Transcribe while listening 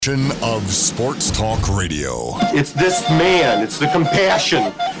Of Sports Talk Radio. It's this man. It's the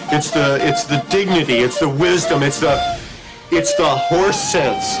compassion. It's the dignity. It's the wisdom. It's the horse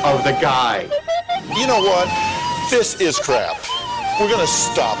sense of the guy. You know what? This is crap. We're gonna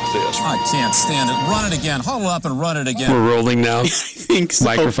stop this. I can't stand it. Run it again. Huddle up and run it again. We're rolling now. I think so.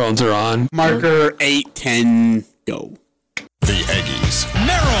 Microphones are on. Marker 8-10, go. The Aggies.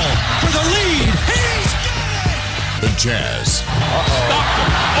 Merrill for the lead. He's got it! The Jazz. Stopped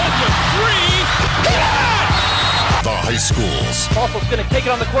him. Open three. Got it! The high schools. Waffle's going to take it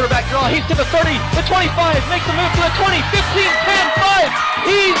on the quarterback draw. He's to the 30, the 25, makes a move to the 20, 15, 10, 5.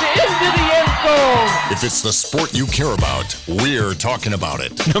 He's into the end zone. If it's the sport you care about, we're talking about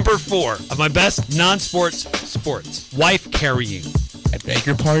it. Number 4 of my best non-sports sports. Wife carrying. I beg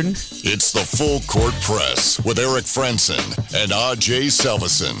your pardon? It's the Full Court Press with Eric Franson and Ajay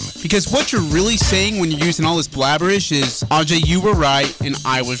Salvesen. Because what you're really saying when you're using all this blabberish is, Ajay, you were right and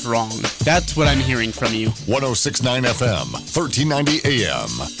I was wrong. That's what I'm hearing from you. 106.9 FM, 1390 AM.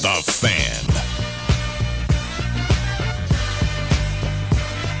 The Fan.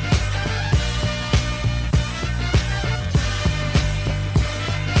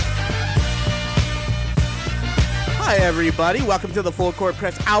 Hi, everybody. Welcome to the Full Court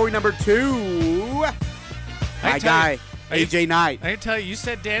Press, hour number 2. My guy, AJ Knight. I can tell you, you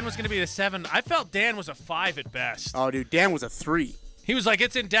said Dan was going to be a 7. I felt Dan was a 5 at best. Oh, dude, Dan was a 3. He was like,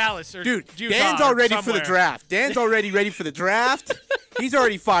 it's in Dallas or Dude, Utah Dan's or already somewhere. for the draft. Dan's already ready for the draft. He's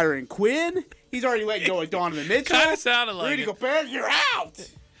already firing Quinn. He's already letting go of Donovan Mitchell. Kind of sounded like Rudy it. Gobert, you're out.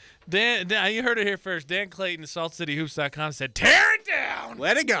 Dan, you heard it here first. Dan Clayton, SaltCityHoops.com said, tear it down.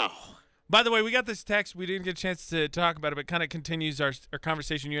 Let it go. By the way, we got this text. We didn't get a chance to talk about it, but kind of continues our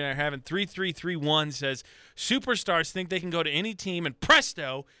conversation you and I are having. 3331 says, superstars think they can go to any team, and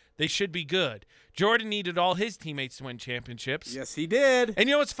presto, they should be good. Jordan needed all his teammates to win championships. Yes, he did. And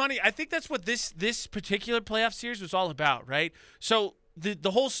you know what's funny? I think that's what this particular playoff series was all about, right? So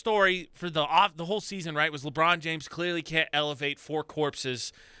the whole story for the whole season, right, was LeBron James clearly can't elevate 4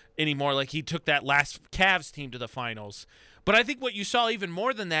 corpses anymore. Like he took that last Cavs team to the finals. But I think what you saw even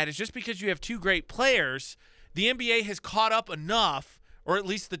more than that is just because you have 2 great players, the NBA has caught up enough, or at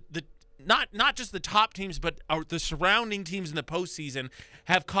least the not just the top teams, but the surrounding teams in the postseason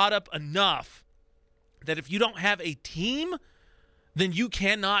have caught up enough that if you don't have a team, then you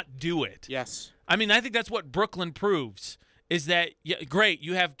cannot do it. Yes. I mean, I think that's what Brooklyn proves, is that, yeah, great,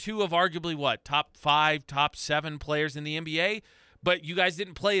 you have 2 of arguably, top 5, top 7 players in the NBA, but you guys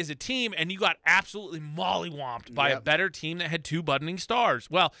didn't play as a team, and you got absolutely mollywomped by a better team that had 2 budding stars.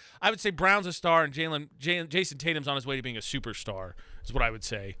 Well, I would say Brown's a star, and Jason Tatum's on his way to being a superstar, is what I would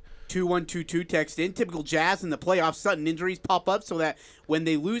say. 2122 text in. Typical Jazz in the playoffs. Sudden injuries pop up so that when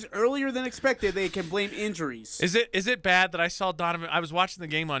they lose earlier than expected, they can blame injuries. Is it bad that I saw Donovan? I was watching the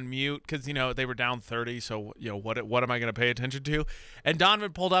game on mute because they were down 30. So what am I going to pay attention to? And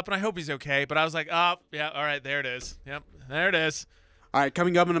Donovan pulled up, and I hope he's okay. But I was like, oh yeah, all right, there it is. Yep, there it is. All right,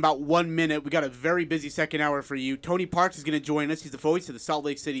 coming up in about 1 minute, we got a very busy second hour for you. Tony Parks is going to join us. He's the voice of the Salt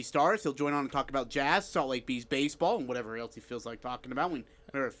Lake City Stars. He'll join on and talk about Jazz, Salt Lake Bees baseball, and whatever else he feels like talking about.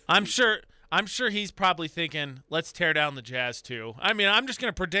 I'm sure he's probably thinking, let's tear down the Jazz too. I mean, I'm just going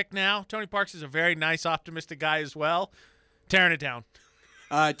to predict now. Tony Parks is a very nice, optimistic guy as well. Tearing it down.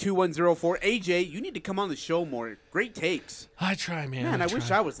 2104 AJ, you need to come on the show more. Great takes. I try, man. Man, I wish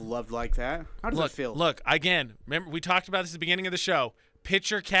I was loved like that. How does it feel? Look, again, remember we talked about this at the beginning of the show.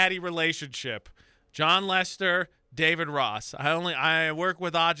 Pitcher-caddy relationship. John Lester, David Ross. I work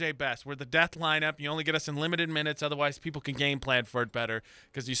with Ajay best. We're the death lineup. You only get us in limited minutes. Otherwise, people can game plan for it better.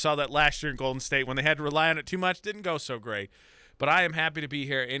 Because you saw that last year in Golden State when they had to rely on it too much. Didn't go so great. But I am happy to be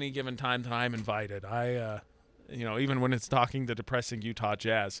here any given time that I'm invited. Even when it's talking the depressing Utah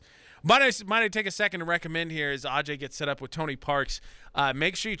Jazz. Might I take a second to recommend here as Ajay gets set up with Tony Parks.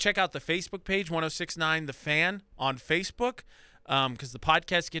 Make sure you check out the Facebook page, 1069 The Fan on Facebook. Because the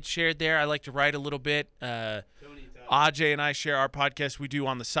podcast gets shared there. I like to write a little bit. Ajay and I share our podcast we do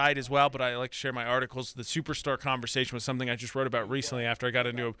on the side as well, but I like to share my articles. The Superstar conversation was something I just wrote about recently after I got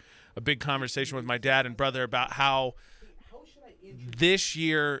into a big conversation with my dad and brother about how this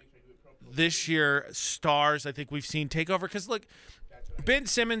year stars I think we've seen take over. Because, look, Ben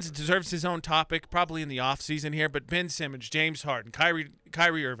Simmons deserves his own topic probably in the offseason here, but Ben Simmons, James Harden,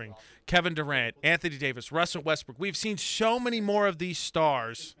 Kyrie Irving, Kevin Durant, Anthony Davis, Russell Westbrook. We've seen so many more of these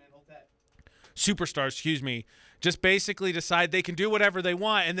superstars, just basically decide they can do whatever they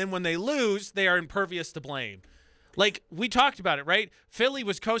want, and then when they lose, they are impervious to blame. Like, we talked about it, right? Philly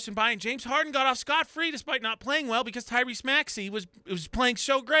was coasting by, and James Harden got off scot-free despite not playing well because Tyrese Maxey was playing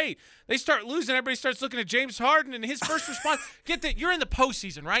so great. They start losing. Everybody starts looking at James Harden, and his first response, get that, you're in the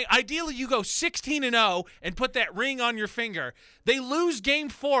postseason, right? Ideally, you go 16-0 and put that ring on your finger. They lose Game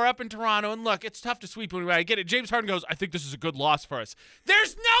 4 up in Toronto, and look, it's tough to sweep when I get it. James Harden goes, I think this is a good loss for us.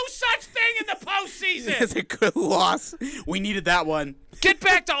 There's no such thing in the postseason. It's a good loss. We needed that one. Get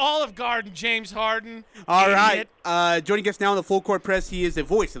back to Olive Garden, James Harden. All Idiot. right. Joining us now in the Full Court Press, he is the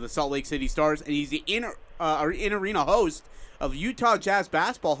voice of the Salt Lake City Stars, and he's the in-arena host of Utah Jazz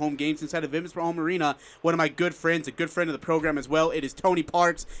basketball home games inside of Vivint Home Arena. One of my good friends, a good friend of the program as well. It is Tony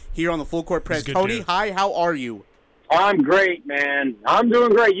Parks here on the Full Court Press. Tony, dude. hi, how are you? I'm great, man. I'm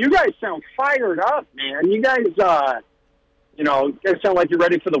doing great. You guys sound fired up, man. You guys, you guys sound like you're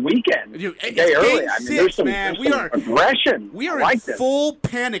ready for the weekend. Dude, a day early. I mean, there's some aggression. We are like in this. full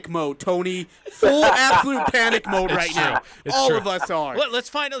panic mode, Tony. Full absolute panic mode right now. It's All true. of us are. Let's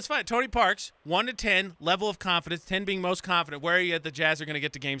find it. Tony Parks, 1 to 10, level of confidence, 10 being most confident. Where are you at the Jazz are going to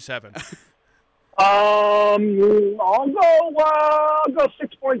get to Game 7? I'll go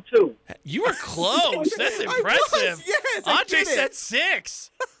 6.2. You were close. That's impressive. Yes, I Ajay did it. said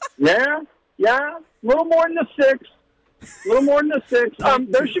 6. Yeah, a little more than the 6.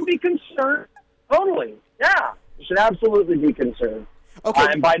 There should be concern. Totally. Yeah, there should absolutely be concern. Okay.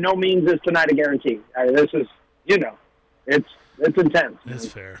 And by no means is tonight a guarantee. This is, it's intense. That's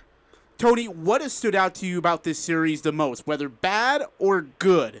fair. Tony, what has stood out to you about this series the most, whether bad or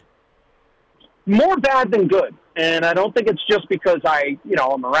good? More bad than good. And I don't think it's just because I'm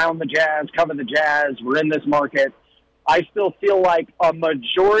around the Jazz, cover the Jazz, we're in this market. I still feel like a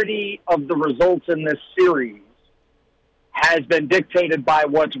majority of the results in this series has been dictated by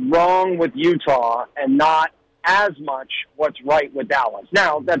what's wrong with Utah and not as much what's right with Dallas.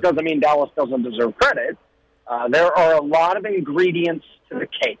 Now, that doesn't mean Dallas doesn't deserve credit. There are a lot of ingredients to the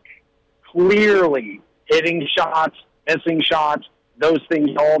cake. Clearly, hitting shots, missing shots, those things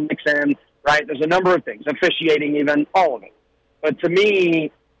all mix in. Right? There's a number of things, officiating even, all of it. But to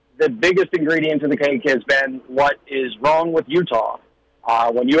me, the biggest ingredient in the cake has been what is wrong with Utah.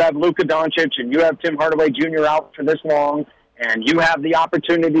 When you have Luka Doncic and you have Tim Hardaway Jr. out for this long, and you have the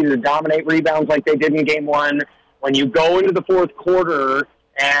opportunity to dominate rebounds like they did in Game 1, when you go into the fourth quarter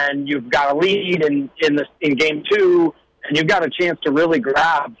and you've got a lead in Game 2, and you've got a chance to really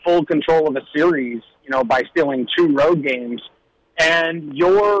grab full control of a series, by stealing 2 road games, and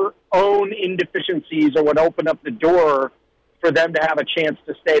your own indeficiencies are what open up the door for them to have a chance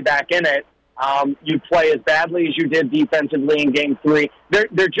to stay back in it. You play as badly as you did defensively in Game 3.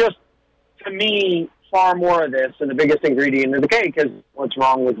 They're just, to me, far more of this, and the biggest ingredient in the cake is what's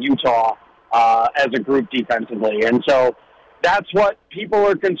wrong with Utah as a group defensively. And so that's what people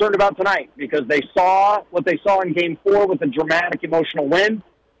are concerned about tonight, because they saw what they saw in Game 4 with a dramatic emotional win.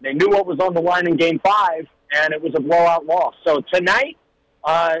 They knew what was on the line in Game 5, and it was a blowout loss. So tonight,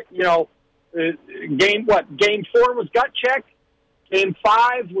 Game 4 was gut check. Game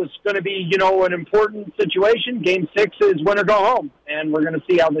 5 was going to be, an important situation. Game 6 is win or go home, and we're going to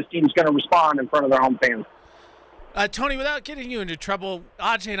see how this team's going to respond in front of their home fans. Tony, without getting you into trouble,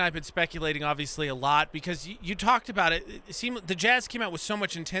 Ajay and I have been speculating, obviously, a lot because you talked about it. It seemed the Jazz came out with so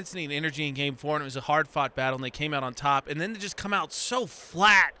much intensity and energy in Game 4, and it was a hard-fought battle, and they came out on top. And then they just come out so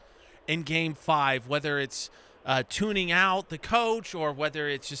flat in Game 5, whether it's tuning out the coach or whether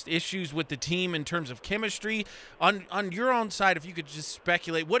it's just issues with the team in terms of chemistry. On your own side, if you could just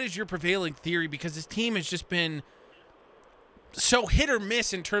speculate, what is your prevailing theory? Because this team has just been so hit or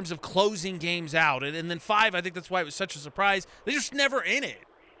miss in terms of closing games out. And then 5, I think that's why it was such a surprise. They're just never in it.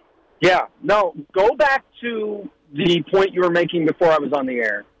 Yeah, no, go back to the point you were making before I was on the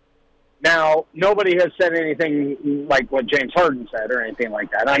air. Now, nobody has said anything like what James Harden said or anything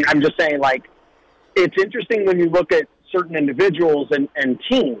like that. I'm just saying, it's interesting when you look at certain individuals and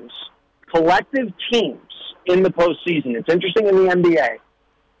teams, collective teams in the postseason. It's interesting in the NBA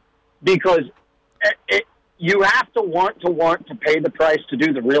because you have to want to pay the price to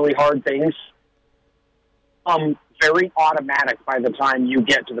do the really hard things. Very automatic by the time you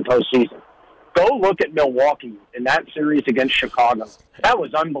get to the postseason. Go look at Milwaukee in that series against Chicago. That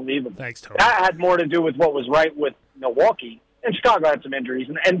was unbelievable. Thanks, Tony. That had more to do with what was right with Milwaukee. And Chicago had some injuries.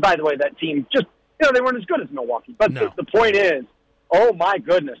 And by the way, that team just, they weren't as good as Milwaukee. But no. the point is, oh, my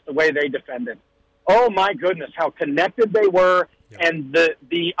goodness, the way they defended. Oh, my goodness, how connected they were. Yeah. And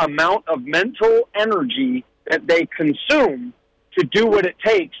the amount of mental energy that they consume to do what it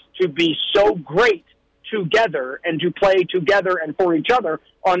takes to be so great together and to play together and for each other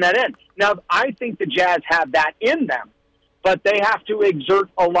on that end. Now, I think the Jazz have that in them, but they have to exert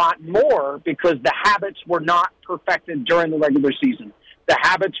a lot more because the habits were not perfected during the regular season. The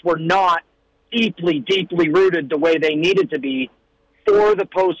habits were not deeply, deeply rooted the way they needed to be for the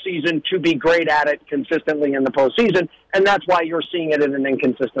postseason to be great at it consistently in the postseason, and that's why you're seeing it at an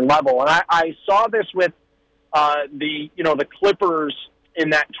inconsistent level. And I saw this with the Clippers in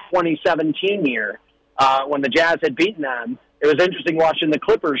that 2017 year when the Jazz had beaten them. It was interesting watching the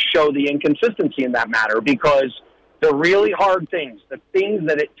Clippers show the inconsistency in that matter because the really hard things, the things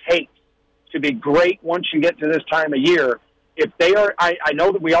that it takes to be great once you get to this time of year, if they are, I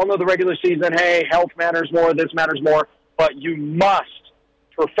know that we all know the regular season, hey, health matters more, this matters more, but you must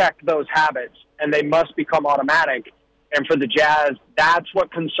perfect those habits, and they must become automatic. And for the Jazz, that's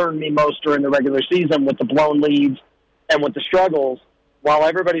what concerned me most during the regular season with the blown leads and with the struggles. While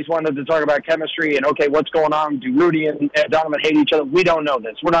everybody's wanted to talk about chemistry and, okay, what's going on? Do Rudy and Donovan hate each other? We don't know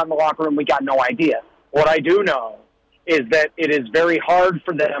this. We're not in the locker room. We got no idea. What I do know is that it is very hard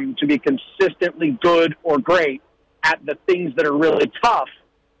for them to be consistently good or great at the things that are really tough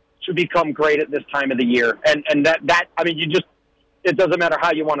to become great at this time of the year. And that I mean, it doesn't matter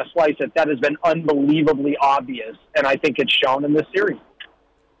how you want to slice it. That has been unbelievably obvious, and I think it's shown in this series.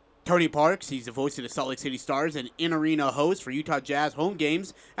 Tony Parks, he's the voice of the Salt Lake City Stars and in-arena host for Utah Jazz home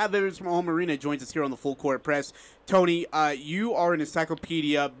games at Veterans from Home Arena, joins us here on the Full Court Press. Tony, you are an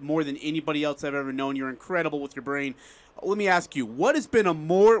encyclopedia more than anybody else I've ever known. You're incredible with your brain. Let me ask you, what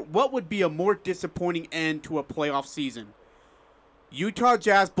would be a more disappointing end to a playoff season? Utah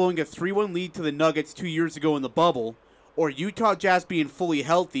Jazz blowing a 3-1 lead to the Nuggets 2 years ago in the bubble, or Utah Jazz being fully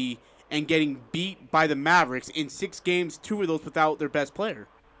healthy and getting beat by the Mavericks in 6 games, 2 of those without their best player?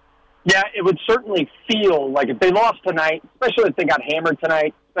 Yeah, it would certainly feel like if they lost tonight, especially if they got hammered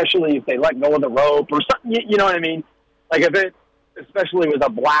tonight, especially if they let go of the rope or something, you know what I mean? Like if it especially was a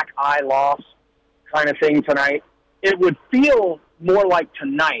black eye loss kind of thing tonight, it would feel more like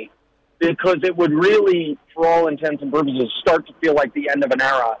tonight because it would really, for all intents and purposes, start to feel like the end of an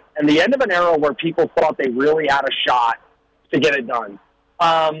era. And the end of an era where people thought they really had a shot to get it done.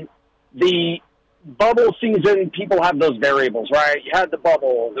 The bubble season, people have those variables, right? You had the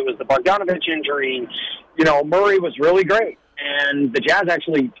bubble. There was the Bogdanovich injury. You know, Murray was really great. And the Jazz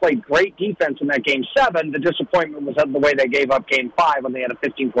actually played great defense in that Game 7. The disappointment was the way they gave up Game 5 when they had a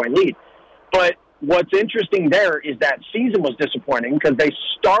 15-point lead. But what's interesting there is that season was disappointing because they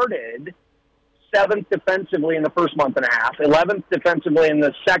started 7th defensively in the first month and a half, 11th defensively in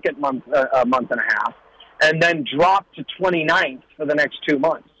the second month and a half, and then dropped to 29th for the next 2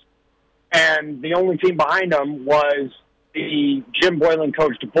 months. And the only team behind them was the Jim Boylan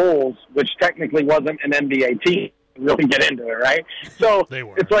coached Bulls, which technically wasn't an NBA team. Really get into it, right? So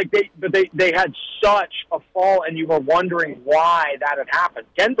it's like they had such a fall, and you were wondering why that had happened.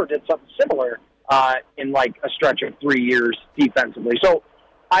 Denver did something similar in like a stretch of 3 years defensively. So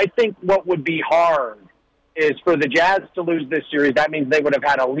I think what would be hard is for the Jazz to lose this series. That means they would have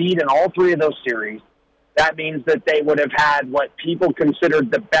had a lead in all 3 of those series. That means that they would have had what people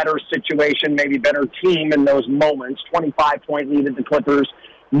considered the better situation, maybe better team in those moments. 25-point lead at the Clippers,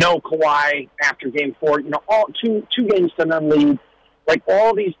 no Kawhi after Game 4. You know, all two games to none lead. Like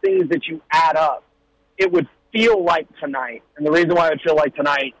all these things that you add up, it would feel like tonight. And the reason why it would feel like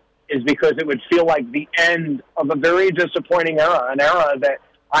tonight is because it would feel like the end of a very disappointing era, an era that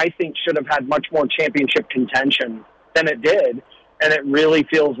I think should have had much more championship contention than it did. And it really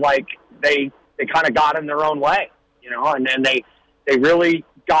feels like they kind of got in their own way, you know, and then they really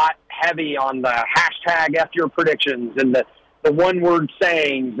got heavy on the hashtag F your predictions and the one-word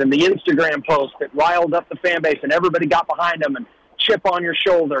sayings and the Instagram posts that riled up the fan base and everybody got behind them and chip on your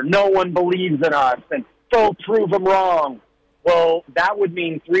shoulder. No one believes in us and don't prove them wrong. Well, that would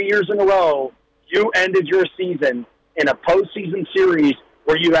mean 3 years in a row you ended your season in a postseason series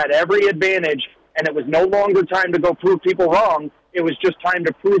where you had every advantage and it was no longer time to go prove people wrong. It was just time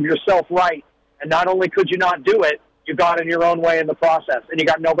to prove yourself right. And not only could you not do it, you got in your own way in the process, and you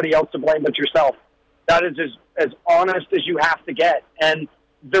got nobody else to blame but yourself. That is as honest as you have to get. And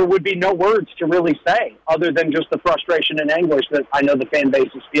there would be no words to really say other than just the frustration and anguish that I know the fan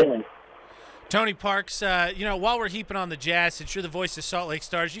base is feeling. Tony Parks, while we're heaping on the Jazz, since you're the voice of Salt Lake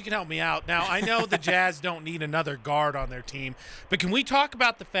Stars, you can help me out. Now, I know the Jazz don't need another guard on their team, but can we talk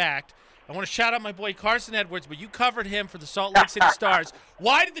about the fact – I want to shout out my boy Carson Edwards, but you covered him for the Salt Lake City Stars.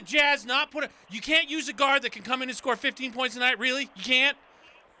 Why did the Jazz not put – you can't use a guard that can come in and score 15 points a night? Really? You can't?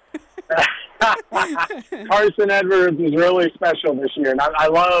 Carson Edwards is really special this year, and I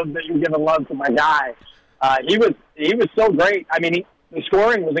love that you're giving love to my guy. He was so great. I mean, the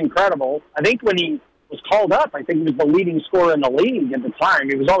scoring was incredible. I think when he was called up, I think he was the leading scorer in the league at the time.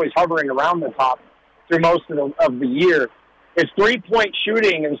 He was always hovering around the top through most of the year. his three-point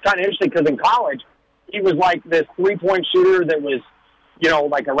shooting, it was kind of interesting because in college, he was like this three-point shooter that was,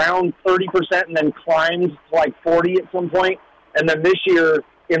 like around 30% and then climbed to like 40 at some point. And then this year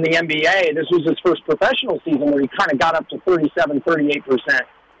in the NBA, this was his first professional season where he kind of got up to 37, 38%.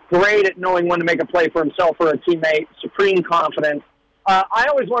 Great at knowing when to make a play for himself or a teammate, supreme confidence. I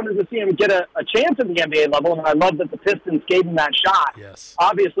always wanted to see him get a chance at the NBA level, and I love that the Pistons gave him that shot. Yes.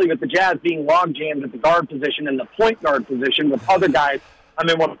 Obviously, with the Jazz being log-jammed at the guard position and the point guard position with other guys,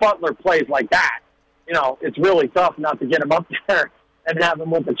 when Butler plays like that, it's really tough not to get him up there and have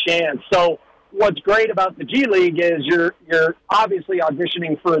him with a chance. So what's great about the G League is you're obviously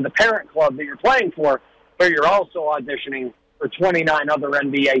auditioning for the parent club that you're playing for, but you're also auditioning for 29 other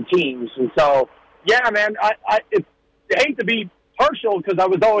NBA teams. And so, yeah, man, I hate to be partial because I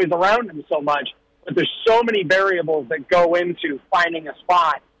was always around him so much, but there's so many variables that go into finding a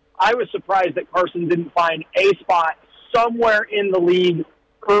spot. I was surprised that Carson didn't find a spot somewhere in the league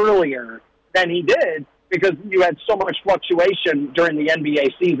earlier than he did because you had so much fluctuation during the NBA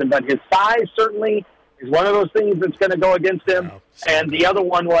season. But his size certainly is one of those things that's going to go against him. Wow, and the other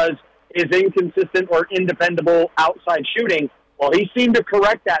one was his inconsistent or independable outside shooting. Well, he seemed to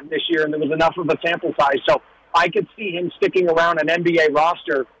correct that this year, and there was enough of a sample size. So I could see him sticking around an NBA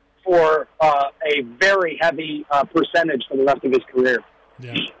roster for a very heavy percentage for the rest of his career.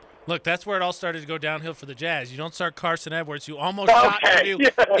 Yeah. Look, that's where it all started to go downhill for the Jazz. You don't start Carson Edwards, who almost shot you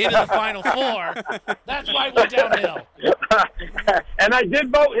into the Final Four. That's why it went downhill. And I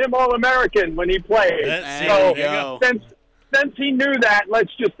did vote him All-American when he played. So since he knew that,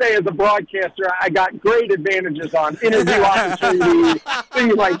 let's just say as a broadcaster, I got great advantages on interview opportunities,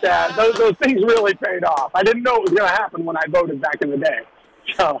 things like that. Those things really paid off. I didn't know it was going to happen when I voted back in the day.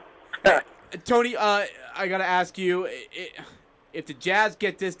 So, Tony, I got to ask you, if the Jazz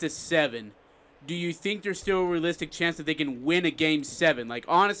get this to 7, do you think there's still a realistic chance that they can win a Game 7? Like,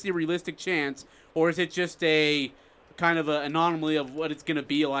 honestly, a realistic chance, or is it just a kind of an anomaly of what it's going to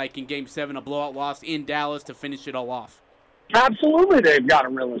be like in Game 7, a blowout loss in Dallas to finish it all off? Absolutely, they've got a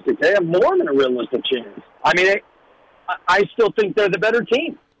realistic. They have more than a realistic chance. I still think they're the better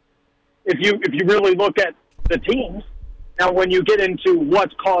team. If you really look at the teams, now when you get into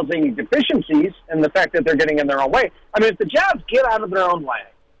what's causing deficiencies and the fact that they're getting in their own way, if the Jazz get out of their own way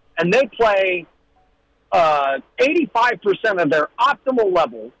and they play 85% of their optimal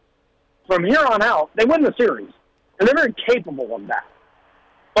level from here on out, they win the series, and they're very capable of that.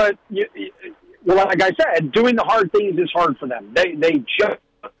 But like I said, doing the hard things is hard for them. They just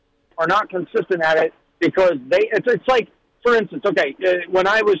are not consistent at it because it's like, for instance, when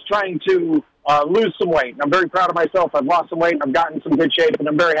I was trying to lose some weight, and I'm very proud of myself. I've lost some weight, and I've gotten some good shape, and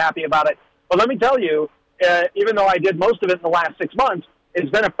I'm very happy about it. But let me tell you, even though I did most of it in the last 6 months, it's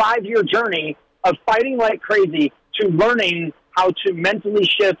been a 5-year journey of fighting like crazy to learning how to mentally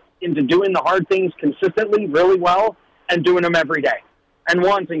shift into doing the hard things consistently, really well, and doing them every day, and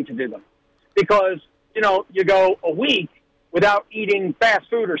wanting to do them. Because, you go a week without eating fast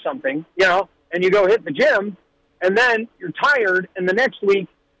food or something, and you go hit the gym, and then you're tired, and the next week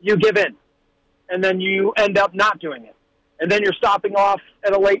you give in. And then you end up not doing it. And then you're stopping off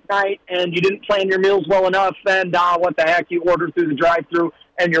at a late night, and you didn't plan your meals well enough, and what the heck, you order through the drive-thru,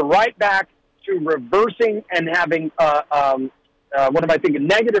 and you're right back to reversing and having,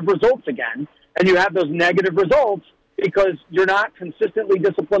 negative results again. And you have those negative results because you're not consistently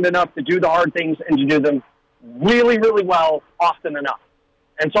disciplined enough to do the hard things and to do them really, really well often enough.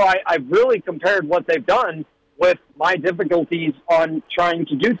 And so I've really compared what they've done with my difficulties on trying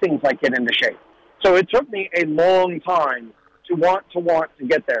to do things like get into shape. So it took me a long time to want to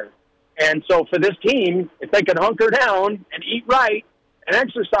get there. And so for this team, if they can hunker down and eat right and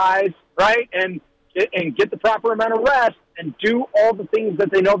exercise right and get the proper amount of rest and do all the things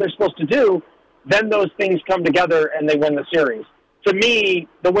that they know they're supposed to do, then those things come together and they win the series. To me,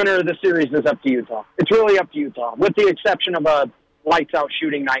 the winner of the series is up to Utah. It's really up to Utah, with the exception of a lights-out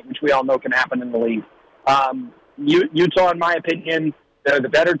shooting night, which we all know can happen in the league. Utah, in my opinion, they're the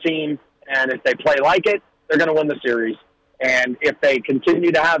better team, and if they play like it, they're going to win the series. And if they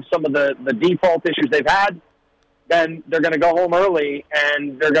continue to have some of the default issues they've had, then they're going to go home early,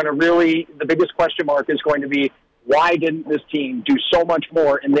 and they're going to really – the biggest question mark is going to be, why didn't this team do so much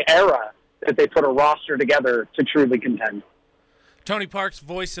more in the era that they put a roster together to truly contend? Tony Parks,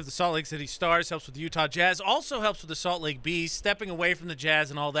 voice of the Salt Lake City Stars, helps with the Utah Jazz, also helps with the Salt Lake Bees, stepping away from the Jazz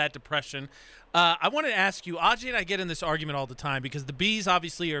and all that depression. I wanted to ask you, Ajay and I get in this argument all the time because the Bees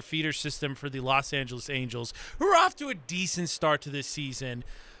obviously are a feeder system for the Los Angeles Angels, who are off to a decent start to this season.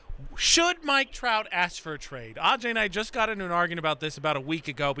 Should Mike Trout ask for a trade? Ajay and I just got into an argument about this about a week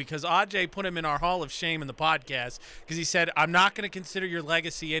ago because Ajay put him in our Hall of Shame in the podcast because he said, I'm not going to consider your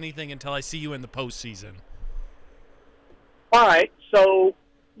legacy anything until I see you in the postseason. All right, so,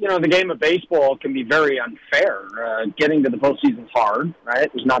 the game of baseball can be very unfair. Getting to the postseason is hard, right?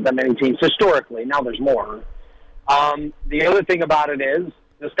 There's not that many teams historically. Now there's more. The other thing about it is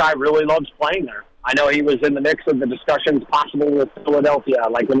this guy really loves playing there. I know he was in the mix of the discussions possible with Philadelphia,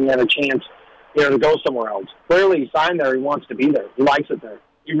 like when he had a chance, to go somewhere else. Clearly he signed there. He wants to be there. He likes it there.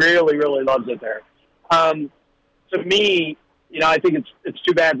 He really, really loves it there. To me, I think it's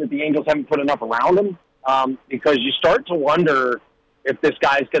too bad that the Angels haven't put enough around him because you start to wonder if this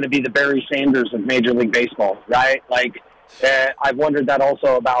guy's going to be the Barry Sanders of Major League Baseball, right? Like, I've wondered that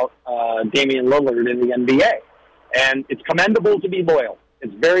also about Damian Lillard in the NBA. And it's commendable to be loyal.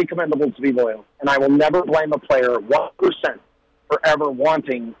 It's very commendable to be loyal. And I will never blame a player 1% for ever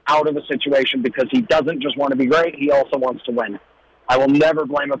wanting out of a situation because he doesn't just want to be great, he also wants to win. I will never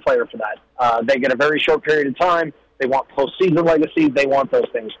blame a player for that. They get a very short period of time. They want postseason legacy. They want those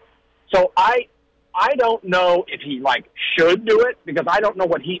things. So I don't know if he, should do it because I don't know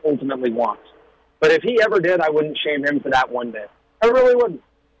what he ultimately wants. But if he ever did, I wouldn't shame him for that one bit. I really wouldn't.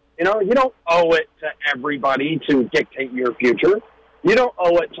 You don't owe it to everybody to dictate your future. You don't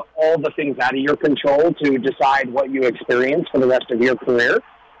owe it to all the things out of your control to decide what you experience for the rest of your career.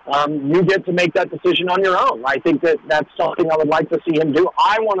 You get to make that decision on your own. I think that's something I would like to see him do.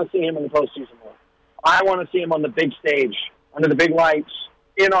 I want to see him in the postseason more. I want to see him on the big stage, under the big lights,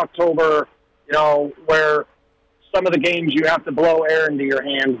 in October, where some of the games you have to blow air into your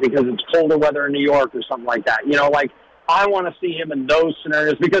hands because it's colder weather in New York or something like that. I want to see him in those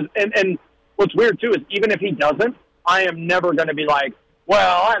scenarios because, and what's weird too is even if he doesn't, I am never going to be like,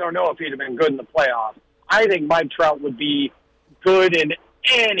 well, I don't know if he'd have been good in the playoffs. I think Mike Trout would be good in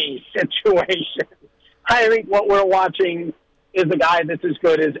any situation. I think what we're watching is a guy that's as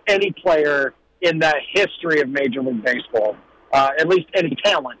good as any player in the history of Major League Baseball, at least any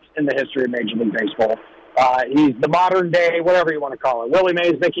talent in the history of Major League Baseball. He's the modern day, whatever you want to call it, Willie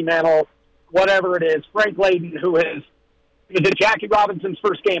Mays, Mickey Mantle, whatever it is, Frank Layden, who is Jackie Robinson's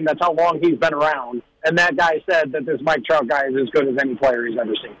first game. That's how long he's been around. And that guy said that this Mike Trout guy is as good as any player he's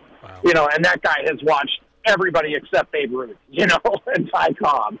ever seen. Wow. And that guy has watched everybody except Babe Ruth, and Ty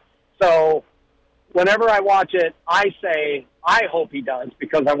Cobb. So whenever I watch it, I say, I hope he does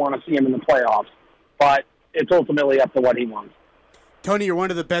because I want to see him in the playoffs. But it's ultimately up to what he wants. Tony, you're one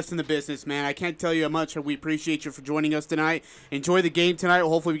of the best in the business, man. I can't tell you how much we appreciate you for joining us tonight. Enjoy the game tonight.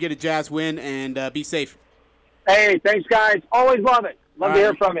 Hopefully we get a Jazz win, and be safe. Hey, thanks, guys. Always love it. Love to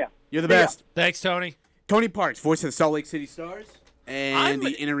hear from you. You're the best. Thanks, Tony. Tony Parks, voice of the Salt Lake City Stars and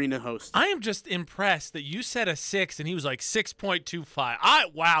the in-arena host. I am just impressed that you said a 6 and he was like 6.25.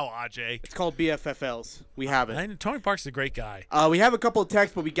 Wow, Ajay. It's called BFFLs. We have it. Tony Parks is a great guy. We have a couple of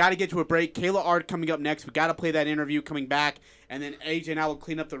texts, but we got to get to a break. Kayla Art coming up next. We got to play that interview coming back, and then AJ and I will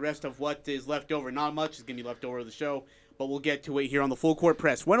clean up the rest of what is left over. Not much is going to be left over of the show, but we'll get to it here on the Full Court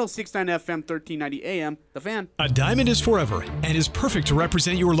Press. 106.9 FM, 1390 AM, The Fan. A diamond is forever and is perfect to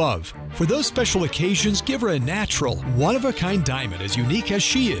represent your love. For those special occasions, give her a natural, one-of-a-kind diamond as unique as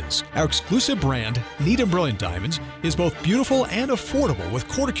she is. Our exclusive brand, Neat and Brilliant Diamonds, is both beautiful and affordable with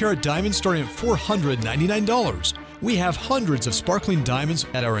quarter-carat diamonds starting at $499. We have hundreds of sparkling diamonds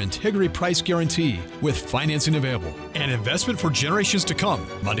at our integrity price guarantee with financing available. An investment for generations to come,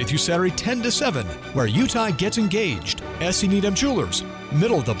 Monday through Saturday 10 to 7, where Utah gets engaged. S.C. Needham Jewelers,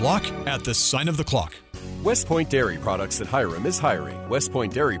 middle of the block at the sign of the clock. West Point Dairy Products at Hiram is hiring. West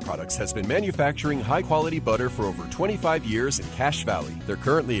Point Dairy Products has been manufacturing high-quality butter for over 25 years in Cache Valley. They're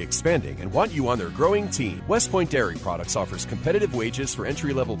currently expanding and want you on their growing team. West Point Dairy Products offers competitive wages for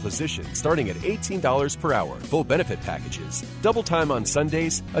entry-level positions starting at $18 per hour, full benefit packages, double time on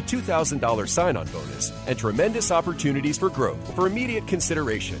Sundays, a $2,000 sign-on bonus, and tremendous opportunities for growth. For immediate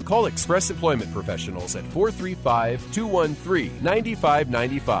consideration, call Express Employment Professionals at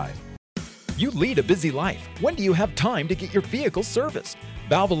 435-213-9595. You lead a busy life. When do you have time to get your vehicle serviced?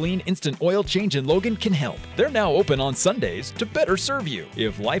 Valvoline Instant Oil Change in Logan can help. They're now open on Sundays to better serve you.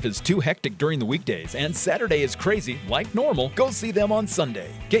 If life is too hectic during the weekdays and Saturday is crazy like normal, go see them on Sunday.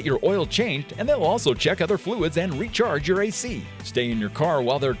 Get your oil changed and they'll also check other fluids and recharge your AC. Stay in your car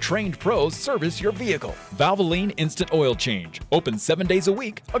while their trained pros service your vehicle. Valvoline Instant Oil Change. Open 7 days a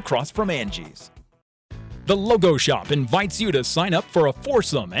week across from Aggies. The Logo Shop invites you to sign up for a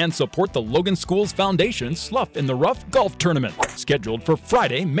foursome and support the Logan Schools Foundation Slough in the Rough Golf Tournament, scheduled for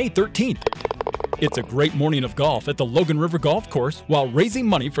Friday, May 13th. It's a great morning of golf at the Logan River Golf Course while raising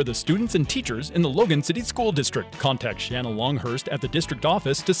money for the students and teachers in the Logan City School District. Contact Shanna Longhurst at the district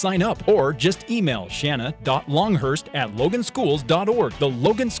office to sign up, or just email shanna.longhurst@loganschools.org. The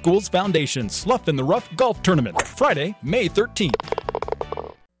Logan Schools Foundation Slough in the Rough Golf Tournament, Friday, May 13th.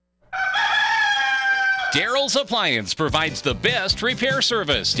 Daryl's Appliance provides the best repair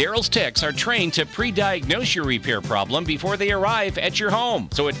service. Daryl's techs are trained to pre-diagnose your repair problem before they arrive at your home,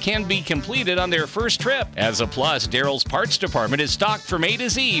 so it can be completed on their first trip. As a plus, Daryl's parts department is stocked from A to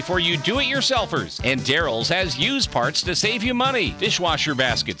Z for you do-it-yourselfers, and Daryl's has used parts to save you money. Dishwasher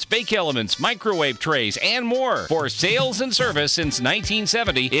baskets, bake elements, microwave trays, and more. For sales and service since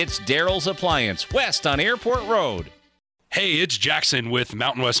 1970, it's Daryl's Appliance, west on Airport Road. Hey, it's Jackson with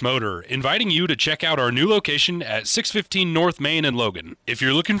Mountain West Motor, inviting you to check out our new location at 615 North Main in Logan. If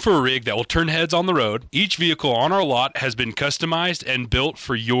you're looking for a rig that will turn heads on the road, each vehicle on our lot has been customized and built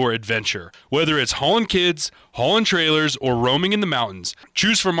for your adventure. Whether it's hauling kids, hauling trailers, or roaming in the mountains,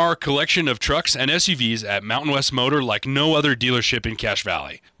 choose from our collection of trucks and SUVs at Mountain West Motor like no other dealership in Cache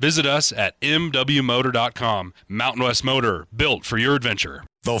Valley. Visit us at mwmotor.com. Mountain West Motor, built for your adventure.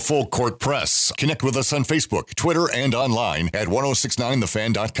 The Full Court Press. Connect with us on Facebook, Twitter, and online at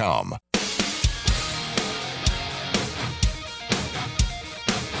 1069thefan.com.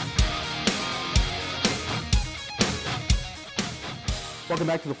 Welcome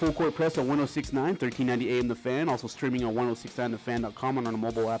back to the Full Court Press on 1069, 1390 AM The Fan, also streaming on 1069thefan.com and on a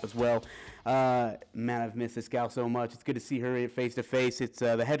mobile app as well. Man, I've missed this gal so much. It's good to see her face-to-face. It's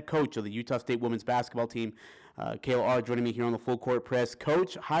the head coach of the Utah State women's basketball team, Kayla R, joining me here on the Full Court Press.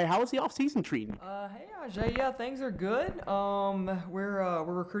 Coach, hi, how is the off-season treating? Hey, Ajay, yeah, things are good. We're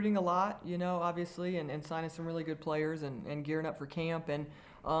recruiting a lot, obviously, and signing some really good players and gearing up for camp, and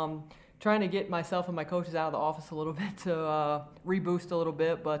trying to get myself and my coaches out of the office a little bit to reboost a little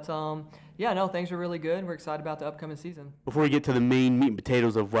bit. But, things are really good. We're excited about the upcoming season. Before we get to the main meat and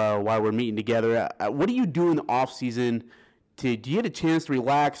potatoes of why we're meeting together, what do you do in the off-season? Do you get a chance to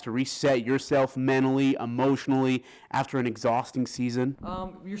relax, to reset yourself mentally, emotionally after an exhausting season?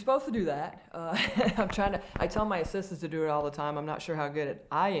 You're supposed to do that. I tell my assistants to do it all the time. I'm not sure how good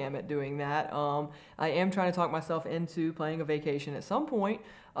I am at doing that. I am trying to talk myself into playing a vacation at some point,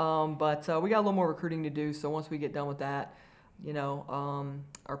 but we got a little more recruiting to do, so once we get done with that,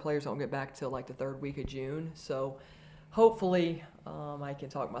 our players don't get back till like the third week of June, so hopefully I can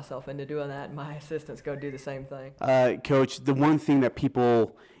talk myself into doing that, and my assistants go do the same thing. Coach, the one thing that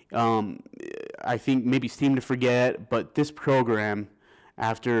people I think maybe seem to forget, but this program,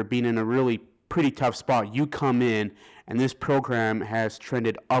 after being in a really pretty tough spot, you come in and this program has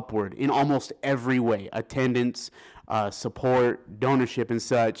trended upward in almost every way: attendance, support, donorship, and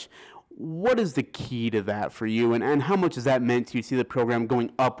such. What is the key to that for you, and how much has that meant to you to see the program going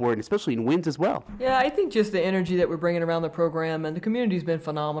upward, especially in wins as well? Yeah, I think just the energy that we're bringing around the program, and the community's been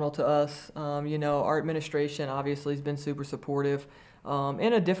phenomenal to us. Our administration obviously has been super supportive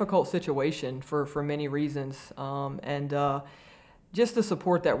in a difficult situation for many reasons, just the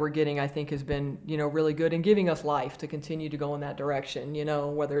support that we're getting, I think, has been, really good and giving us life to continue to go in that direction,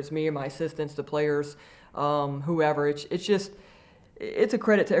 whether it's me or my assistants, the players, whoever. It's a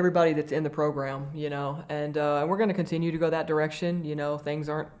credit to everybody that's in the program, and we're going to continue to go that direction. Things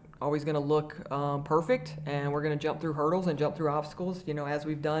aren't always going to look perfect, and we're going to jump through hurdles and jump through obstacles, as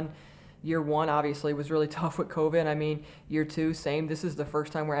we've done. Year one, obviously, was really tough with COVID. I mean, year two, same. This is the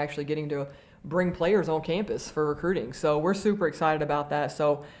first time we're actually getting to bring players on campus for recruiting. So we're super excited about that.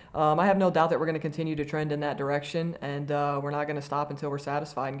 So I have no doubt that we're going to continue to trend in that direction, and we're not going to stop until we're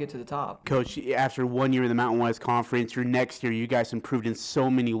satisfied and get to the top. Coach, after 1 year in the Mountain West Conference, your next year, you guys improved in so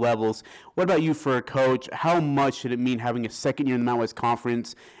many levels. What about you for a coach? How much should it mean having a second year in the Mountain West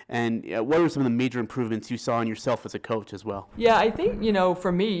Conference? And what are some of the major improvements you saw in yourself as a coach as well? Yeah, I think,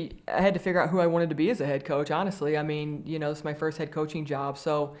 for me, I had to figure out who I wanted to be as a head coach, honestly. I mean, this is my first head coaching job.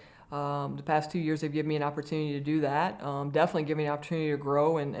 So the past 2 years have given me an opportunity to do that. Definitely given me an opportunity to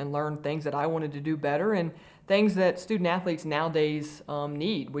grow and learn things that I wanted to do better and things that student athletes nowadays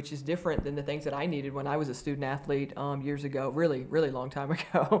need, which is different than the things that I needed when I was a student athlete years ago, really, really long time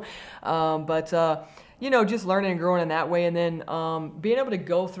ago. Just learning and growing in that way, and then being able to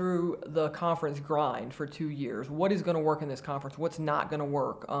go through the conference grind for 2 years. What is going to work in this conference? What's not going to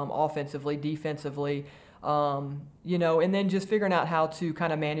work offensively, defensively? And then just figuring out how to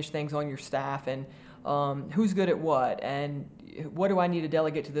kind of manage things on your staff and who's good at what and what do I need to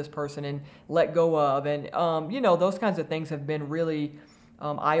delegate to this person and let go of. And, those kinds of things have been really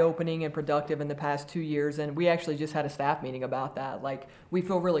eye-opening and productive in the past 2 years, and we actually just had a staff meeting about that. Like, we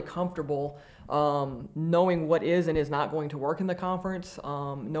feel really comfortable knowing what is and is not going to work in the conference,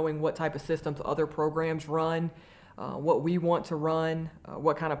 knowing what type of systems other programs run, what we want to run,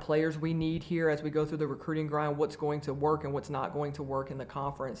 what kind of players we need here as we go through the recruiting grind, what's going to work and what's not going to work in the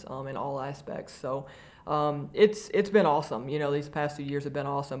conference in all aspects. So it's been awesome. These past 2 years have been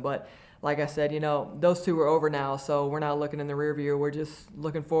awesome, but like I said, those two are over now, so we're not looking in the rear view. We're just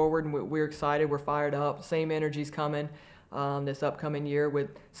looking forward, and we're excited. We're fired up. Same energy's coming this upcoming year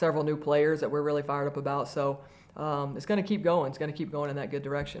with several new players that we're really fired up about. So it's going to keep going. It's going to keep going in that good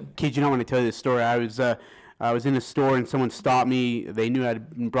direction. Kids, I want to tell you this story. I was in a store and someone stopped me. They knew I'd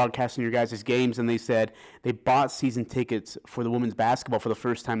been broadcasting your guys' games, and they said they bought season tickets for the women's basketball for the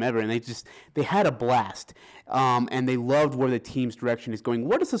first time ever, and they had a blast, and they loved where the team's direction is going.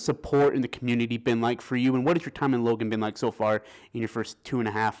 What has the support in the community been like for you, and what has your time in Logan been like so far in your first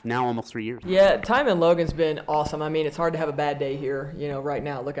 2.5, now almost 3 years? Yeah, time in Logan's been awesome. I mean, it's hard to have a bad day here. Right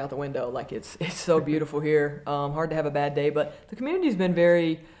now, look out the window. Like, it's so beautiful here. Hard to have a bad day, but the community's been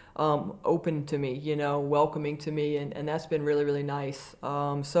very open to me, welcoming to me, and that's been really, really nice.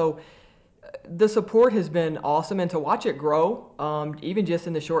 So the support has been awesome, and to watch it grow, even just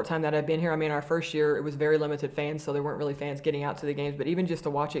in the short time that I've been here. I mean, our first year, it was very limited fans, so there weren't really fans getting out to the games, but even just to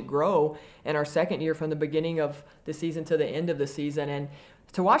watch it grow in our second year from the beginning of the season to the end of the season, and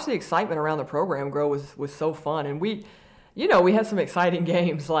to watch the excitement around the program grow was so fun. And we had some exciting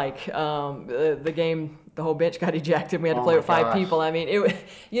games, like the game, the whole bench got ejected. We had to play with 5 people. I mean,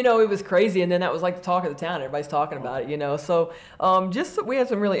 it was crazy. And then that was like the talk of the town. Everybody's talking about it, So we had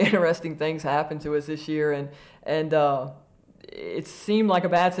some really interesting things happen to us this year. And it seemed like a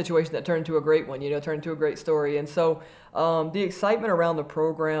bad situation that turned into a great one, turned into a great story. And so the excitement around the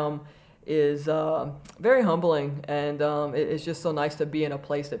program is very humbling, and it's just so nice to be in a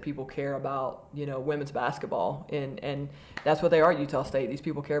place that people care about, women's basketball, and that's what they are at Utah State. These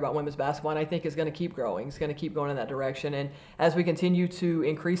people care about women's basketball, and I think it's going to keep growing. It's going to keep going in that direction, and as we continue to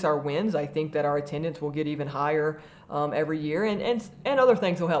increase our wins, I think that our attendance will get even higher every year, and other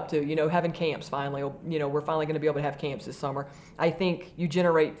things will help too. Having camps finally, we're finally going to be able to have camps this summer. I think you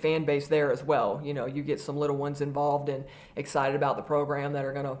generate fan base there as well. You get some little ones involved and excited about the program that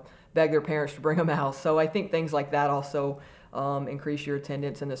are going to beg their parents to bring them out. So I think things like that also increase your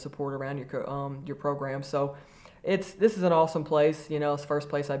attendance and the support around your program. So this is an awesome place. It's the first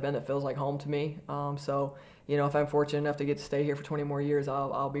place I've been that feels like home to me. So if I'm fortunate enough to get to stay here for 20 more years,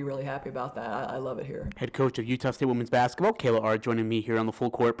 I'll be really happy about that. I love it here. Head coach of Utah State women's basketball, Kayla are joining me here on the Full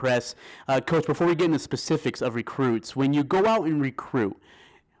Court Press. Coach, before we get into specifics of recruits, when you go out and recruit,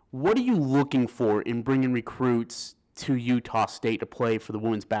 what are you looking for in bringing recruits to Utah State to play for the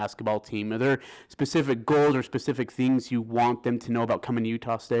women's basketball team? Are there specific goals or specific things you want them to know about coming to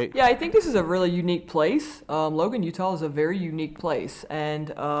Utah State? Yeah, I think this is a really unique place. Logan, Utah is a very unique place,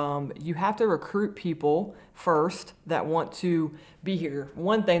 and you have to recruit people first that want to be here.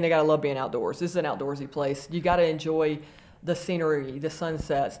 One thing, they got to love being outdoors. This is an outdoorsy place. You got to enjoy the scenery, the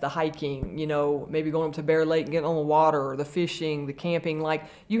sunsets, the hiking, maybe going up to Bear Lake and getting on the water, the fishing, the camping. Like,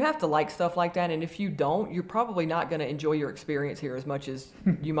 you have to like stuff like that, and if you don't, you're probably not going to enjoy your experience here as much as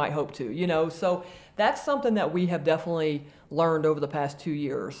you might hope to, So that's something that we have definitely learned over the past 2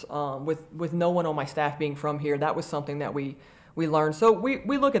 years. With no one on my staff being from here, that was something that we learned. So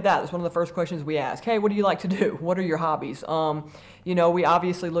we look at that. It's one of the first questions we ask. Hey, what do you like to do? What are your hobbies? We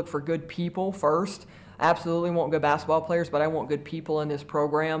obviously look for good people first. Absolutely want good basketball players, but I want good people in this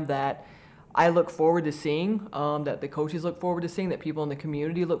program that I look forward to seeing, that the coaches look forward to seeing, that people in the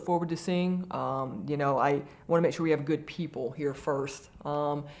community look forward to seeing. I want to make sure we have good people here first.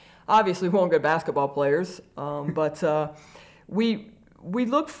 Obviously, we want good basketball players, but we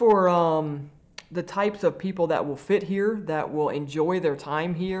look for the types of people that will fit here, that will enjoy their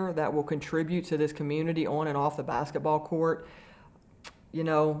time here, that will contribute to this community on and off the basketball court.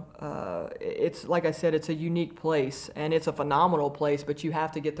 It's like I said, it's a unique place, and it's a phenomenal place, but you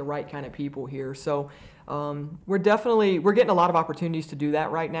have to get the right kind of people here. So we're getting a lot of opportunities to do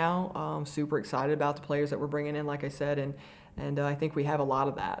that right now. Super excited about the players that we're bringing in, like I said, and I think we have a lot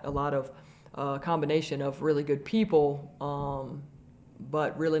of that, a lot of combination of really good people,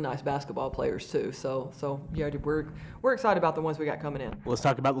 but really nice basketball players too. So yeah, we're excited about the ones we got coming in. Well, let's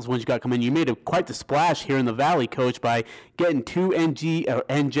talk about those ones you got coming in. You made quite the splash here in the Valley, Coach, by getting 2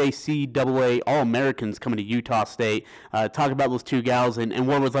 NJCAA All-Americans coming to Utah State. Talk about those 2 gals and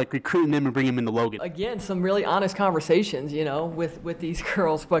what it was like recruiting them and bringing them into Logan. Again, some really honest conversations, with these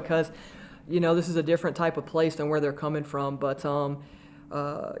girls, because, this is a different type of place than where they're coming from. But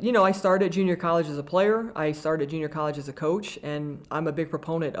I started at junior college as a player. I started at junior college as a coach, and I'm a big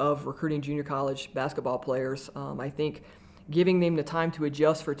proponent of recruiting junior college basketball players. I think giving them the time to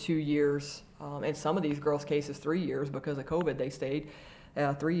adjust for 2 years, and some of these girls' cases 3 years because of COVID, they stayed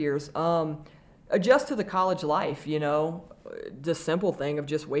 3 years. Adjust to the college life, the simple thing of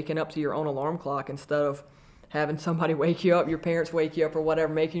just waking up to your own alarm clock instead of having somebody wake you up, your parents wake you up or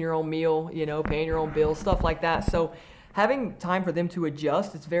whatever, making your own meal, paying your own bills, stuff like that. So having time for them to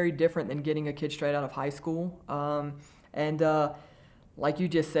adjust, it's very different than getting a kid straight out of high school. Like you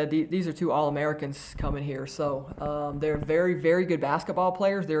just said, these are 2 All-Americans coming here. So they're very, very good basketball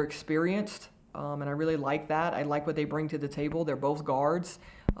players. They're experienced, and I really like that. I like what they bring to the table. They're both guards.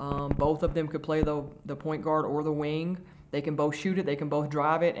 Both of them could play the point guard or the wing. They can both shoot it, they can both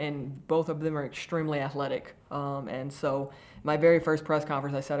drive it, and both of them are extremely athletic. And so my very first press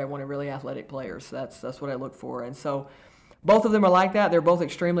conference, I said I wanted really athletic players. That's what I look for. And so both of them are like that. They're both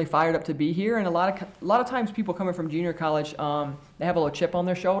extremely fired up to be here. And a lot of times people coming from junior college, they have a little chip on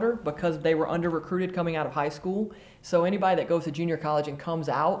their shoulder because they were under-recruited coming out of high school. So anybody that goes to junior college and comes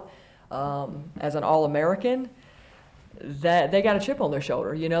out as an All-American, that they got a chip on their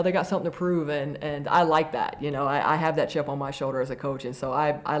shoulder, they got something to prove, and I like that. I have that chip on my shoulder as a coach, and so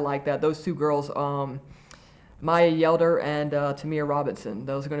I like that. Those 2 girls, Maya Yelder and Tamia Robinson,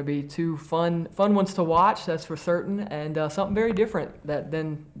 those are going to be 2 fun ones to watch, that's for certain, and something very different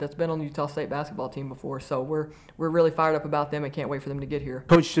that's been on the Utah State basketball team before. So we're really fired up about them and can't wait for them to get here.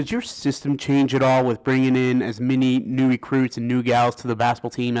 Coach, does your system change at all with bringing in as many new recruits and new gals to the basketball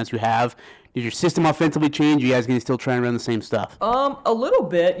team as you have? Did your system offensively change? Are you guys going to still try and run the same stuff? A little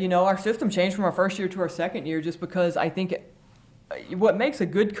bit. Our system changed from our first year to our second year just because I think what makes a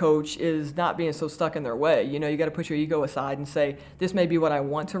good coach is not being so stuck in their way. You got to put your ego aside and say, this may be what I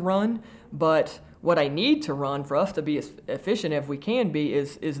want to run, but what I need to run for us to be as efficient as we can be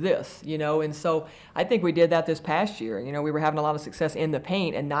is this, And so I think we did that this past year. We were having a lot of success in the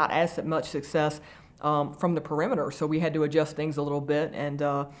paint and not as much success from the perimeter, so we had to adjust things a little bit, and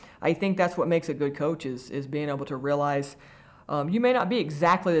I think that's what makes a good coach is being able to realize you may not be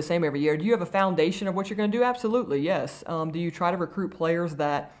exactly the same every year. Do you have a foundation of what you're going to do? Absolutely, yes. Do you try to recruit players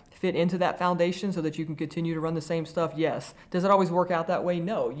that fit into that foundation so that you can continue to run the same stuff? Yes. Does it always work out that way?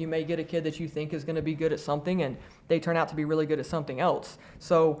 No. You may get a kid that you think is going to be good at something, and they turn out to be really good at something else.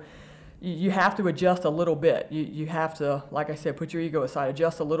 So you have to adjust a little bit. You have to, like I said, put your ego aside,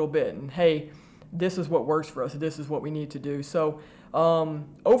 adjust a little bit, and hey, this is what works for us. This is what we need to do. So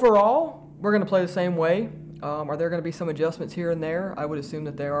overall, we're going to play the same way. Are there going to be some adjustments here and there? I would assume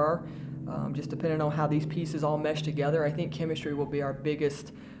that there are, just depending on how these pieces all mesh together. I think chemistry will be our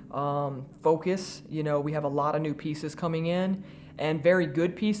biggest focus. We have a lot of new pieces coming in and very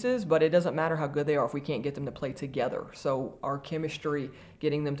good pieces, but it doesn't matter how good they are if we can't get them to play together. So our chemistry,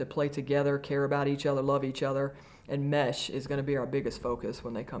 getting them to play together, care about each other, love each other, and mesh is going to be our biggest focus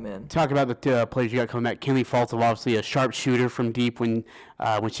when they come in. Talk about the players you got coming back. Kinley Faltov, obviously a sharp shooter from deep when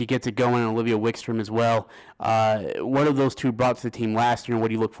she gets it going, and Olivia Wickstrom as well. What have those 2 brought to the team last year, and what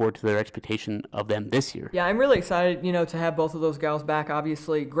do you look forward to their expectation of them this year? Yeah, I'm really excited, to have both of those gals back.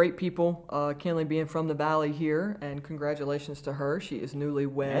 Obviously, great people. Kinley being from the Valley here, and congratulations to her. She is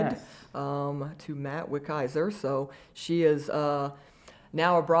newlywed to Matt Wickheiser, so she is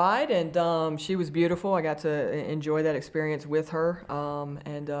now a bride, and she was beautiful. I got to enjoy that experience with her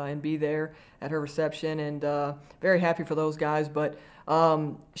and be there at her reception, and very happy for those guys. But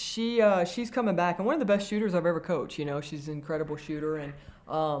she's coming back, and one of the best shooters I've ever coached. She's an incredible shooter,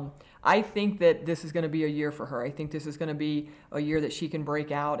 and I think that this is going to be a year for her. I think this is going to be a year that she can break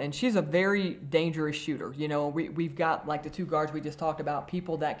out, and she's a very dangerous shooter. We've got, like the 2 guards we just talked about,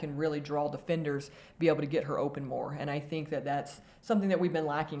 people that can really draw defenders, be able to get her open more, and I think that that's something that we've been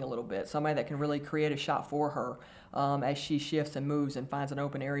lacking a little bit, somebody that can really create a shot for her as she shifts and moves and finds an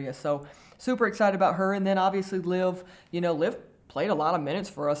open area. So super excited about her, and then obviously Liv played a lot of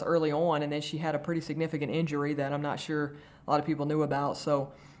minutes for us early on, and then she had a pretty significant injury that I'm not sure a lot of people knew about,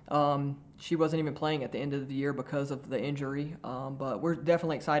 so she wasn't even playing at the end of the year because of the injury, but we're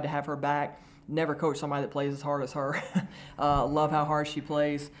definitely excited to have her back. Never coached somebody that plays as hard as her. Love how hard she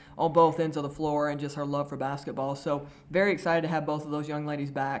plays on both ends of the floor and just her love for basketball. So very excited to have both of those young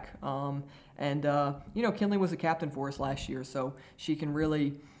ladies back. Kinley was a captain for us last year, so she can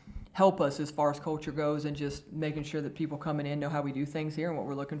really help us as far as culture goes and just making sure that people coming in know how we do things here and what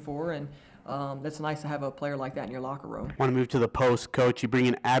we're looking for. And that's nice to have a player like that in your locker room. Want to move to the post, Coach. You bring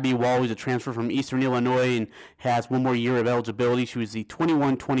in Abby Wall, who's a transfer from Eastern Illinois and has one more year of eligibility. She was the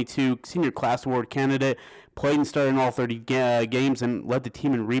 21-22 Senior Class Award candidate, played and started in all 30 games, and led the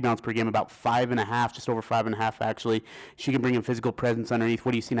team in rebounds per game, about 5.5, just over 5.5 actually. She can bring in physical presence underneath.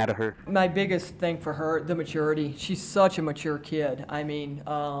 What are you seeing out of her? My biggest thing for her, the maturity. She's such a mature kid. I mean,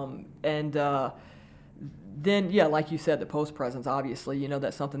 then, yeah, like you said, the post presence, obviously,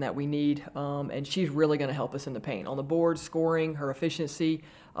 that's something that we need. And she's really going to help us in the paint. On the board, scoring, her efficiency,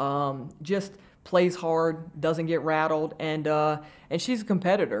 just plays hard, doesn't get rattled, and she's a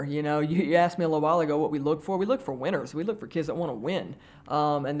competitor. You asked me a little while ago what we look for. We look for winners. We look for kids that want to win.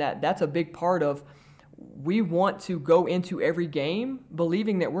 And that's a big part of, we want to go into every game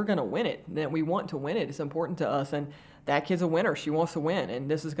believing that we're going to win it, that we want to win it. It's important to us. And that kid's a winner. She wants to win, and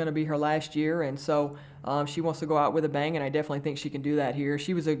this is going to be her last year, and so she wants to go out with a bang, and I definitely think she can do that here.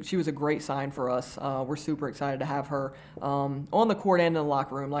 She was a great sign for us. We're super excited to have her on the court and in the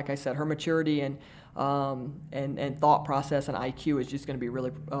locker room. Like I said, her maturity and thought process and IQ is just going to be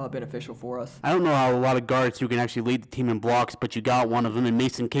really beneficial for us. I don't know how a lot of guards who can actually lead the team in blocks, but you got one of them in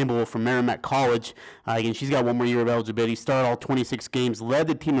Mason Campbell from Merrimack College. Again, she's got one more year of eligibility. Started all 26 games, led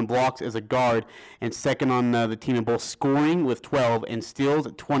the team in blocks as a guard, and second on the team in both scoring with 12 and steals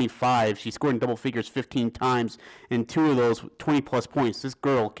at 25. She scored in double figures 15 times, and 2 of those 20-plus points. This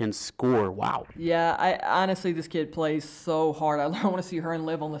girl can score. Wow. Yeah, honestly, this kid plays so hard. I want to see her and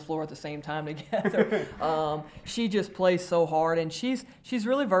Liv on the floor at the same time together. She just plays so hard, and she's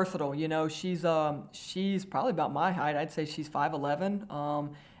really versatile. She's probably about my height. I'd say she's 5'11",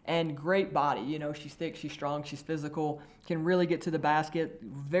 and great body. She's thick, she's strong, she's physical, can really get to the basket.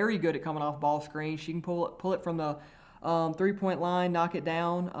 Very good at coming off ball screens. She can pull it from the 3-point line, knock it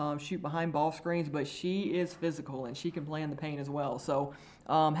down, shoot behind ball screens. But she is physical, and she can play in the paint as well. So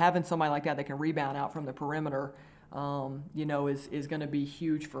having somebody like that can rebound out from the perimeter, is going to be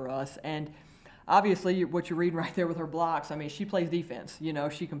huge for us. And obviously, what you're reading right there with her blocks, I mean, she plays defense.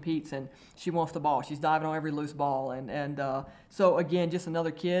 She competes, and she wants the ball. She's diving on every loose ball. And so, again, just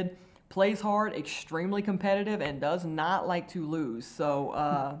another kid. Plays hard, extremely competitive, and does not like to lose.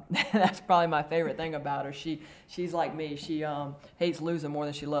 So that's probably my favorite thing about her. She's like me. She hates losing more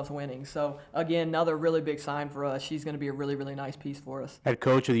than she loves winning. So, again, another really big sign for us. She's going to be a really, really nice piece for us. Head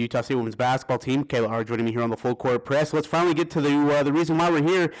coach of the Utah State women's basketball team, Kayla Hart, joining me here on the Full Court Press. Let's finally get to the reason why we're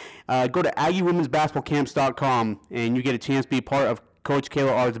here. Go to AggieWomen'sBasketballCamps.com, and you get a chance to be part of Coach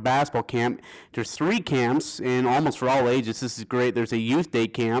Kayla Hart's basketball camp. There's 3 camps, and almost for all ages. This is great. There's a youth day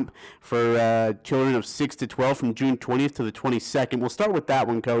camp for children of 6 to 12 from June 20th to the 22nd. We'll start with that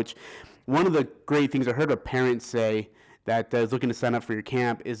one, Coach. One of the great things I heard a parent say that is looking to sign up for your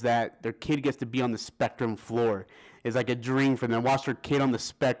camp is that their kid gets to be on the Spectrum floor. It's like a dream for them. Watch their kid on the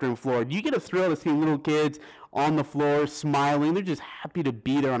Spectrum floor. Do you get a thrill to see little kids on the floor smiling? They're just happy to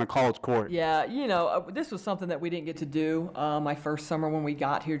be there on a college court. Yeah, this was something that we didn't get to do my first summer when we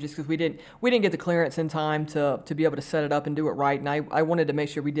got here, just because we didn't get the clearance in time to be able to set it up and do it right. And I wanted to make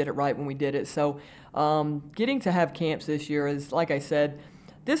sure we did it right when we did it. So getting to have camps this year is, like I said,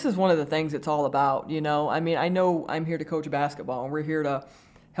 this is one of the things it's all about. I mean, I know I'm here to coach basketball, and we're here to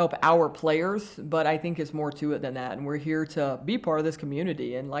help our players, but I think it's more to it than that. And we're here to be part of this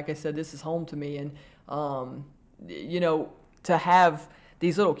community. And like I said, this is home to me. And to have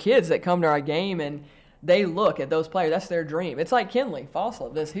these little kids that come to our game and they look at those players, that's their dream. It's like Kinley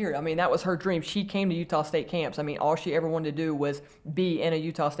Fosslip this here. I mean, that was her dream. She came to Utah State camps. I mean, all she ever wanted to do was be in a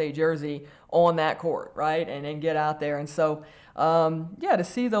Utah State jersey on that court, right, and get out there. And so, to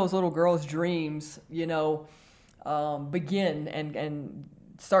see those little girls' dreams, begin and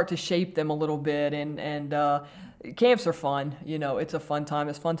start to shape them a little bit, and camps are fun. It's a fun time.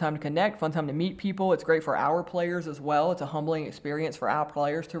 It's a fun time to connect, fun time to meet people. It's great for our players as well. It's a humbling experience for our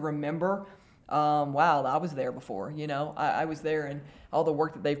players to remember, wow, I was there before. I was there, and all the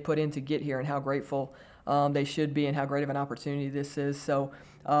work that they've put in to get here, and how grateful they should be, and how great of an opportunity this is. So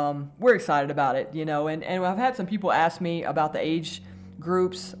we're excited about it, and I've had some people ask me about the age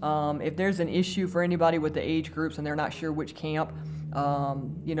groups. If there's an issue for anybody with the age groups and they're not sure which camp,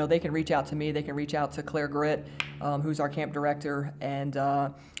 they can reach out to me. They can reach out to Claire Gritt, who's our camp director,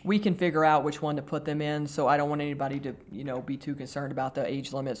 and we can figure out which one to put them in. So I don't want anybody to, be too concerned about the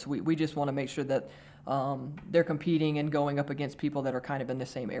age limits. We just want to make sure that they're competing and going up against people that are kind of in the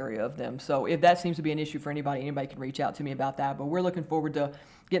same area of them. So if that seems to be an issue for anybody can reach out to me about that. But we're looking forward to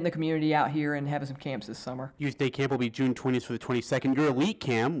getting the community out here and having some camps this summer. Youth Day Camp will be June 20th through the 22nd. Your Elite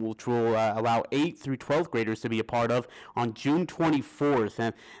Camp, which will allow 8th through 12th graders to be a part of, on June 24th.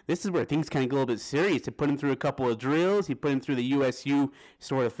 And this is where things kind of get a little bit serious. You put them through a couple of drills. You put them through the USU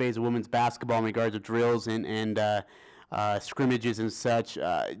sort of phase of women's basketball in regards to drills and scrimmages and such.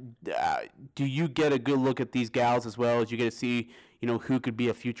 Do you get a good look at these gals as well as you get to see, who could be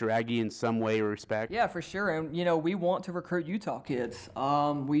a future Aggie in some way or respect? Yeah, for sure. And, we want to recruit Utah kids.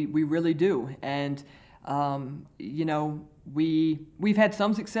 We really do. And, we've had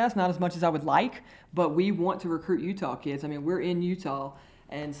some success, not as much as I would like, but we want to recruit Utah kids. I mean, we're in Utah,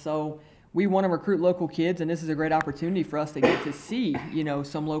 and so we want to recruit local kids, and this is a great opportunity for us to get to see,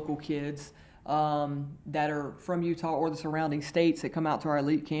 some local kids that are from Utah or the surrounding states that come out to our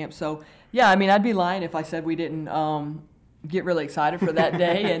elite camp. So, yeah, I mean, I'd be lying if I said we didn't get really excited for that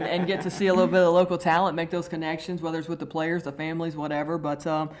day and get to see a little bit of local talent, make those connections, whether it's with the players, the families, whatever.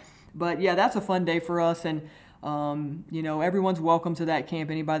 But yeah, that's a fun day for us. And, everyone's welcome to that camp.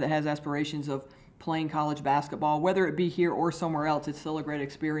 Anybody that has aspirations of playing college basketball, whether it be here or somewhere else, it's still a great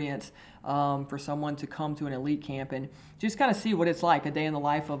experience for someone to come to an elite camp and just kind of see what it's like, a day in the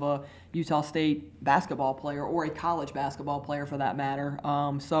life of a Utah State basketball player or a college basketball player for that matter.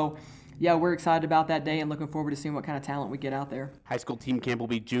 So, yeah, we're excited about that day and looking forward to seeing what kind of talent we get out there. High school team camp will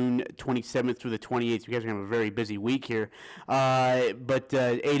be June 27th through the 28th. You guys are going to have a very busy week here. But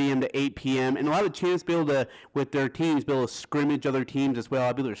 8 a.m. to 8 p.m. And a lot of chance to be able to, with their teams, be able to scrimmage other teams as well.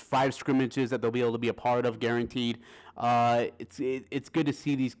 I believe there's 5 scrimmages that they'll be able to be a part of, guaranteed. It's good to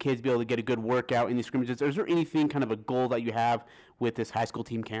see these kids be able to get a good workout in these scrimmages. Is there anything kind of a goal that you have with this high school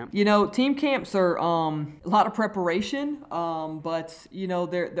team camp? Team camps are a lot of preparation, but,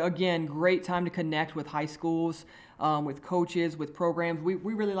 they're, again, great time to connect with high schools, with coaches, with programs. We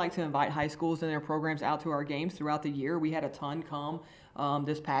really like to invite high schools and their programs out to our games throughout the year. We had a ton come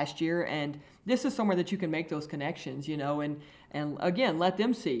this past year, and this is somewhere that you can make those connections, and again, let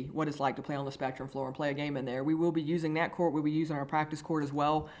them see what it's like to play on the Spectrum floor and play a game in there. We will be using that court. We'll be using our practice court as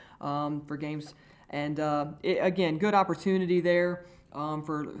well for games. And, again, good opportunity there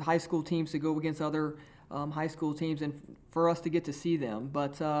for high school teams to go against other high school teams and for us to get to see them.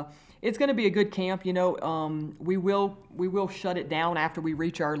 But it's going to be a good camp. We will shut it down after we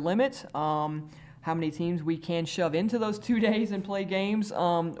reach our limit. How many teams we can shove into those 2 days and play games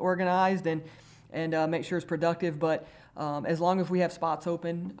organized and make sure it's productive. But as long as we have spots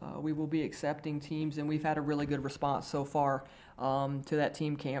open, we will be accepting teams, and we've had a really good response so far to that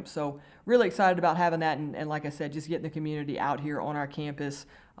team camp. So really excited about having that, and like I said, just getting the community out here on our campus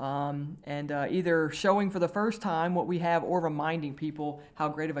and either showing for the first time what we have or reminding people how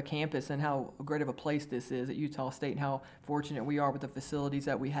great of a campus and how great of a place this is at Utah State and how fortunate we are with the facilities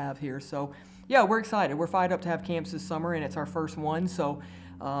that we have here. So yeah, we're excited. We're fired up to have camps this summer, and it's our first one. So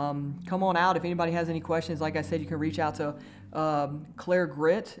come on out. If anybody has any questions, like I said, you can reach out to Claire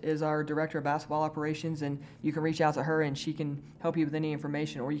Gritt is our Director of Basketball Operations, and you can reach out to her and she can help you with any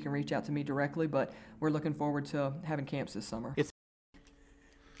information, or you can reach out to me directly. But we're looking forward to having camps this summer.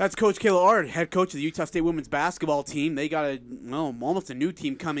 That's Coach Kayla Ard, head coach of the Utah State women's basketball team. They got almost a new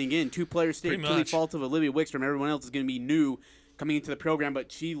team coming in. 2 players stay. Kelly Faltov, Olivia Wickstrom. Everyone else is going to be new coming into the program,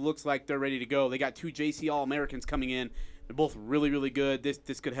 but she looks like they're ready to go. They got 2 JC All-Americans coming in. They're both really, really good.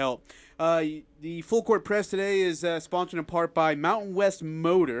 This could help. The Full Court Press today is sponsored in part by Mountain West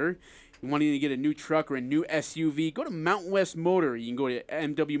Motor. If you want to get a new truck or a new SUV, go to Mountain West Motor. You can go to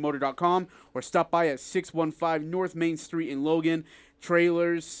mwmotor.com or stop by at 615 North Main Street in Logan.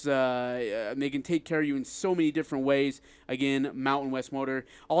 Trailers, they can take care of you in so many different ways. Again, Mountain West Motor.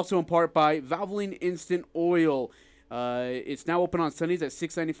 Also in part by Valvoline Instant Oil. It's now open on Sundays at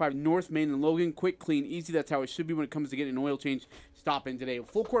 695 North Main in Logan. Quick, clean, easy. That's how it should be when it comes to getting an oil change. Stop in today.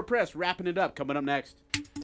 Full Court Press, wrapping it up. Coming up next.